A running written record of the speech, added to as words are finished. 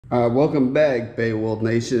Welcome back, Beowulf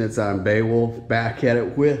Nation. It's on Beowulf, back at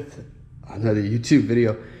it with another YouTube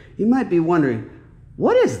video. You might be wondering,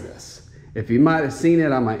 what is this? If you might have seen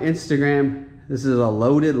it on my Instagram, this is a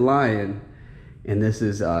loaded lion, and this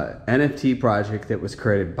is an NFT project that was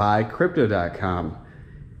created by Crypto.com,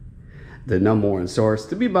 the #1 source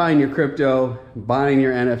to be buying your crypto, buying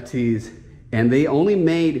your NFTs, and they only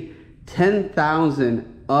made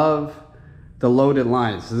 10,000 of the loaded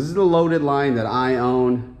line. So this is the loaded line that I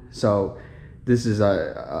own. So this is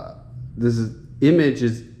image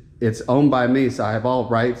is it's owned by me, so I have all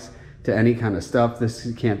rights to any kind of stuff.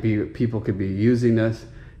 This can't be, people could be using this.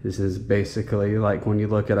 This is basically like when you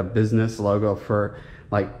look at a business logo for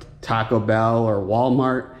like Taco Bell or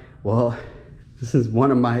Walmart. Well, this is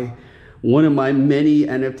one of my many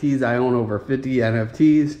NFTs. I own over 50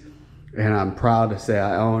 NFTs, and I'm proud to say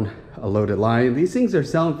I own a loaded lion. These things are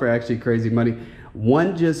selling for actually crazy money.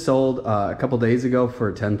 One just sold a couple days ago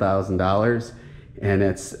for $10,000, and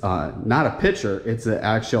it's not a picture, it's an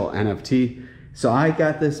actual NFT. So I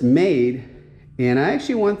got this made, and I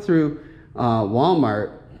actually went through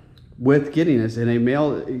Walmart with getting this, and they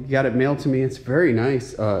got it mailed to me. It's very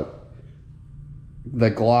nice, the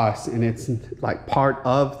gloss, and it's like part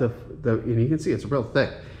of the and you can see it's real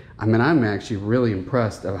thick. I mean, I'm actually really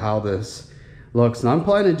impressed of how this looks, and I'm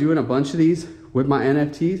planning on doing a bunch of these with my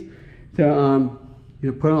NFTs to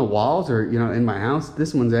put on the walls or in my house.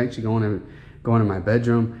 This one's actually going in my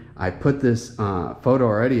bedroom. I put this photo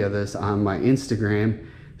already of this on my Instagram,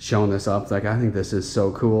 showing this up. Like, I think this is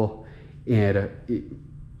so cool. And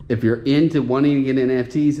if you're into wanting to get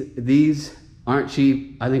NFTs, these aren't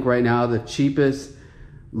cheap. I think right now the cheapest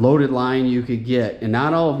loaded line you could get, and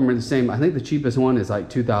not all of them are the same. I think the cheapest one is like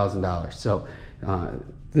 $2,000. So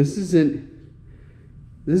this isn't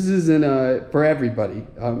for everybody.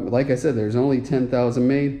 Like I said, there's only 10,000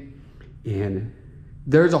 made, and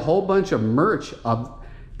there's a whole bunch of merch of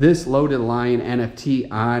this loaded line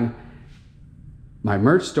NFT on my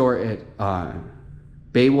merch store at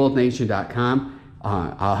BeowulfNation.com.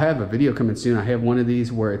 I'll have a video coming soon. I have one of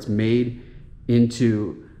these where it's made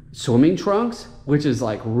into swimming trunks, which is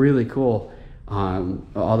like really cool.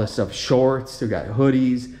 All this stuff, shorts, we got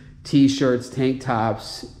hoodies, t-shirts, tank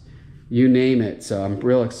tops, you name it. So I'm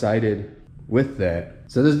real excited with that.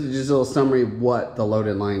 So this is just a little summary of what the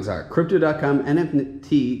loaded lines are. Crypto.com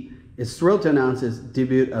NFT is thrilled to announce its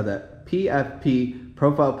debut of the PFP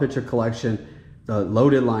profile picture collection, the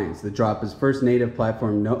Loaded Lions. The drop is first native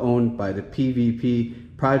platform owned by the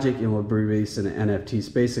PVP project and will be released in an NFT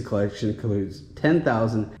space. The collection includes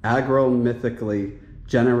 10,000 agro-mythically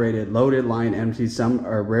generated loaded line NFTs. Some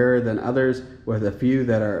are rarer than others, with a few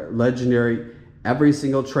that are legendary. Every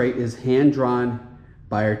single trait is hand-drawn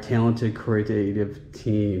by our talented creative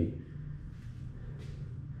team.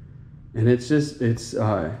 And it's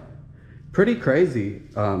pretty crazy.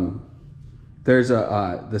 There's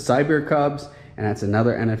the Cyber Cubs, and that's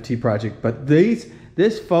another NFT project. But this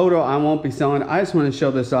photo I won't be selling. I just want to show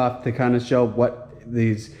this off to kind of show what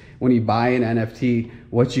these, when you buy an NFT,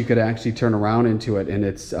 what you could actually turn around into it. And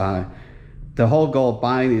it's the whole goal of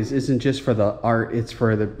buying these isn't just for the art, it's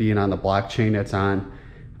for the being on the blockchain it's on.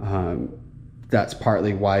 That's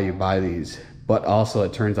partly why you buy these, but also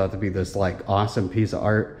it turns out to be this like awesome piece of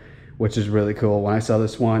art, which is really cool. When I saw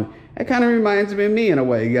this one, it kind of reminds me of me in a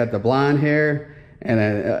way. You got the blonde hair,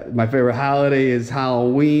 and my favorite holiday is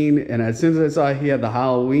Halloween. And as soon as I saw he had the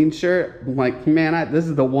Halloween shirt, I'm like, man, this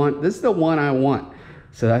is the one I want.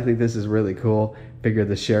 So I think this is really cool. Figured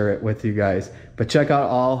to share it with you guys. But check out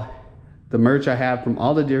all the merch I have from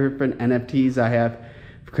all the different NFTs I have.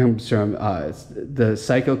 Comes from the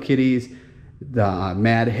Psycho Kitties, the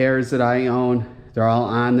Mad Hairs that I own. They're all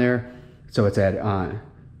on there. So it's at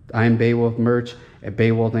I'm Beowulf merch at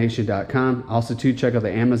BeowulfNation.com. Also, too, check out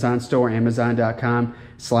the Amazon store,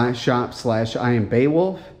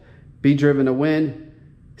 Amazon.com/shop/IamBeowulf. Be driven to win,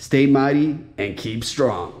 stay mighty, and keep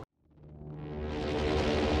strong.